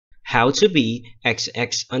how to be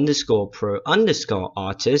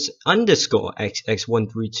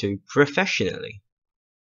xx_pro_artist_xx132 professionally.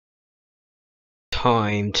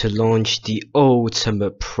 Time to launch the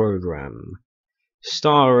ultimate program,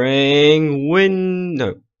 starring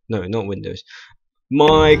not Windows,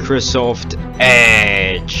 Microsoft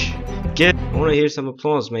Edge. I want to hear some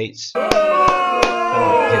applause, mates. Oh,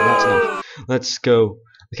 okay, that's enough. Let's go.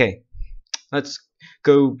 Okay, let's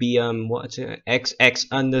go be what's it?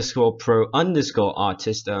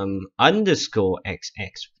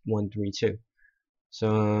 xx_pro_artist_xx132.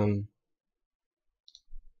 So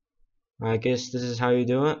I guess this is how you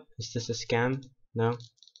do it. Is this a scam? No.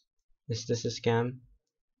 Is this a scam?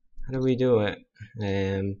 How do we do it?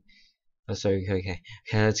 Oh, sorry. Okay.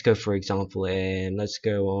 Let's go for example. Let's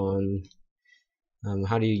go on.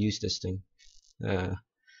 How do you use this thing?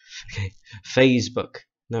 Okay. Facebook.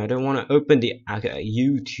 No, I don't want to open the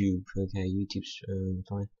YouTube. Okay, YouTube's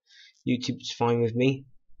fine. YouTube's fine with me.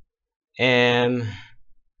 Can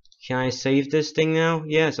I save this thing now?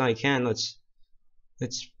 Yes, I can. Let's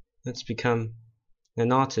become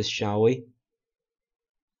an artist, shall we?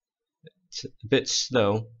 It's a bit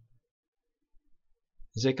slow.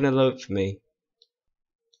 Is it gonna load for me?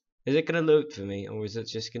 Is it gonna load for me, or is it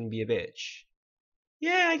just gonna be a bitch?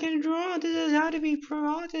 Yeah, I can draw. This is how to be pro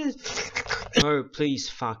artist. Oh, please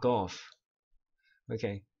fuck off.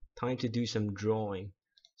 Okay, time to do some drawing.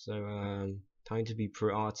 So time to be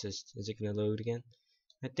pro artist. Is it gonna load again?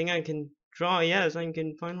 I think I can draw. Yes, I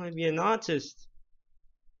can finally be an artist.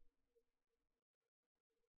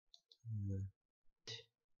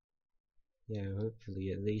 Yeah,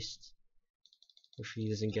 hopefully at least. Hopefully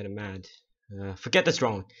he doesn't get mad. Forget this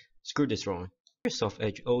drawing. Screw this drawing. Microsoft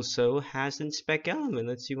Edge also has an inspect element.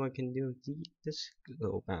 Let's see what I can do with this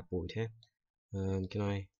little bad boy here. Can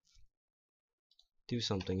I do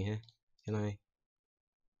something here? Can I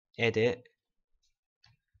edit?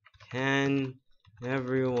 Can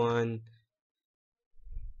everyone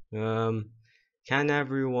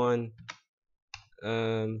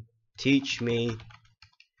teach me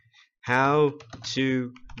how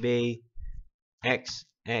to be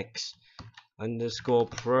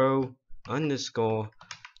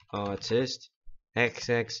xx_pro_artist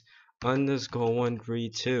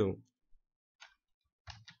xx_132?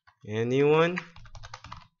 Anyone?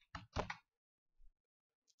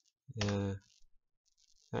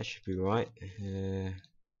 That should be right.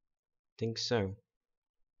 Think so.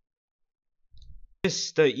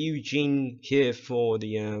 Mr. Eugene here for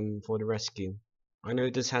the rescue. I know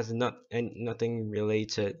this has nothing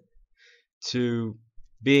related to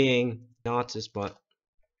being an artist, but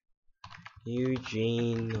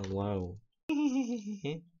Eugene Lowe.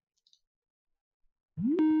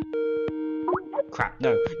 Crap,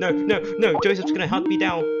 no, Joseph's gonna hunt me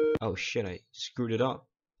down. Oh shit, I screwed it up.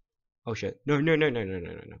 Oh shit, no.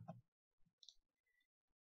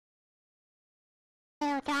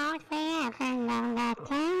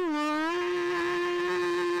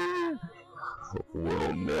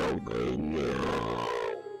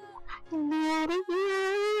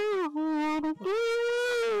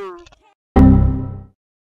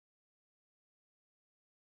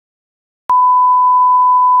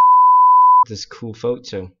 This cool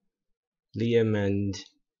photo, Liam and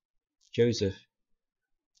Joseph.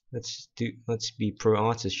 Let's be pro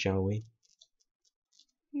artists, shall we?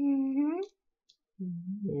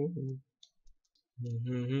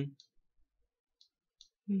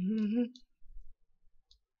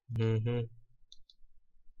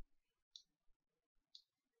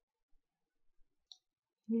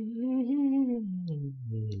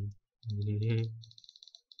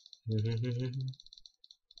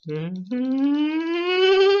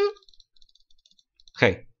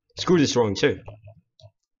 Okay, screw this drawing too.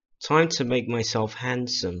 Time to make myself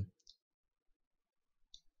handsome.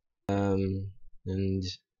 And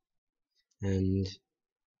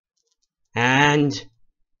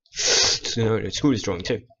no, screw this drawing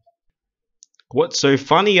too. What's so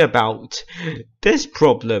funny about this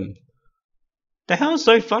problem? The hell's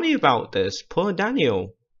so funny about this? Poor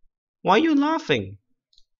Daniel. Why are you laughing?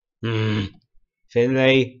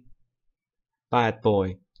 Finlay. Bad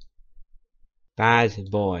boy. Bad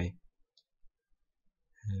boy.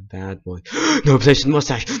 Bad boy. No place in the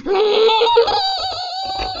mustache.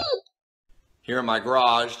 Here in my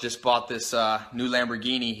garage, just bought this new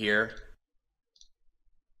Lamborghini here.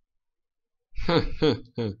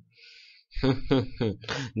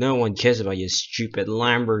 No one cares about your stupid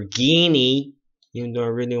Lamborghini. Even though I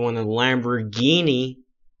really want a Lamborghini.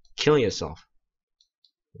 Kill yourself,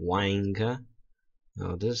 wanker.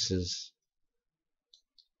 Oh, this is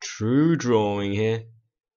true drawing here.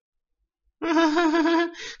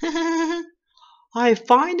 I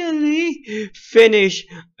finally finished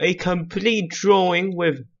a complete drawing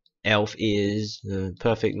with elf ears,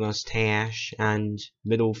 perfect mustache, and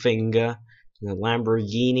middle finger, and a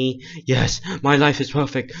Lamborghini. Yes, my life is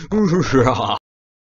perfect.